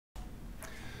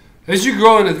As you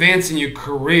grow and advance in your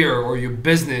career or your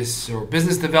business or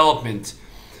business development,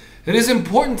 it is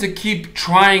important to keep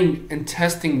trying and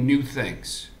testing new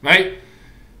things, right?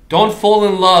 Don't fall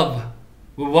in love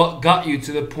with what got you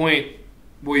to the point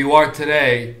where you are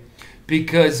today,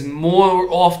 because more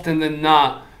often than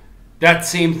not, that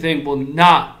same thing will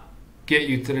not get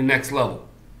you to the next level.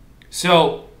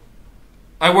 So,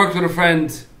 I worked with a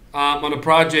friend on a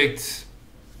project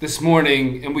this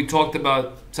morning, and we talked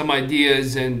about some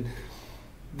ideas, and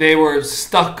they were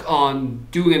stuck on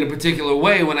doing it in a particular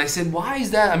way. When I said, why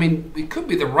is that? I mean, it could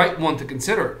be the right one to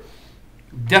consider,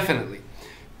 definitely.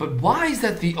 But why is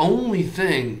that the only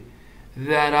thing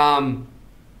that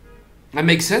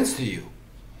makes sense to you?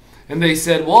 And they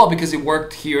said, well, because it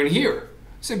worked here and here.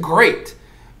 I said, great.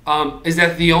 Is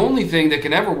that the only thing that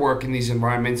can ever work in these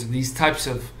environments, these types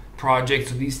of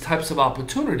projects, or these types of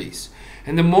opportunities?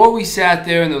 And the more we sat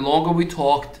there and the longer we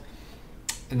talked,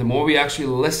 and the more we actually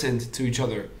listened to each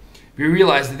other, we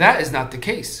realized that that is not the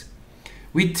case.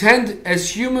 We tend,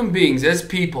 as human beings, as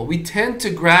people, we tend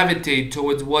to gravitate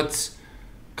towards what's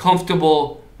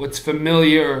comfortable, what's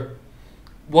familiar,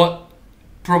 what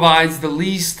provides the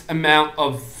least amount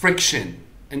of friction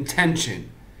and tension.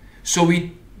 So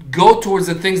we go towards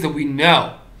the things that we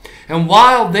know. And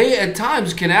while they at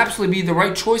times can absolutely be the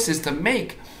right choices to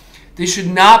make, they should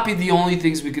not be the only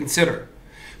things we consider.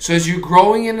 So as you're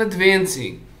growing and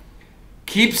advancing,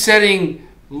 keep setting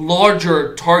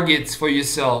larger targets for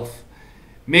yourself.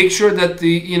 Make sure that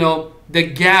the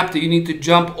gap that you need to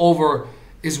jump over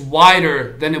is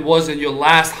wider than it was in your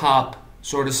last hop,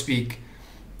 so to speak.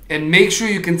 And make sure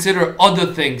you consider other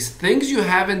things you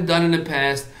haven't done in the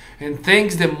past, and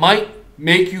things that might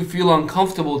make you feel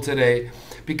uncomfortable today,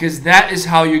 because that is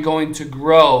how you're going to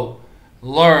grow,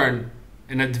 learn,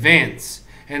 and advance.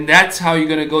 And that's how you're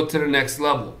going to go to the next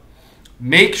level.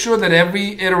 Make sure that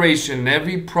every iteration,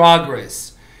 every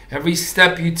progress, every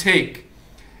step you take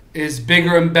is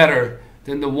bigger and better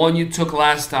than the one you took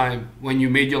last time when you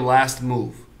made your last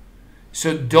move.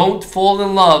 So don't fall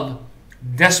in love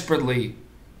desperately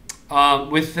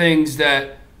with things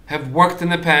that have worked in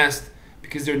the past,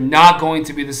 because they're not going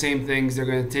to be the same things. They're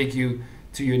going to take you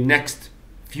to your next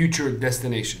future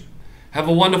destination. Have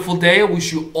a wonderful day. I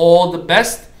wish you all the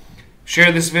best.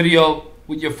 Share this video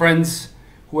with your friends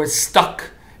who are stuck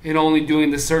in only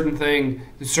doing the certain thing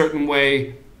the certain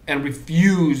way, and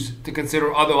refuse to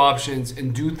consider other options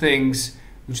and do things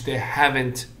which they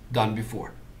haven't done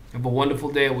before. Have a wonderful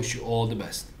day. I wish you all the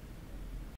best.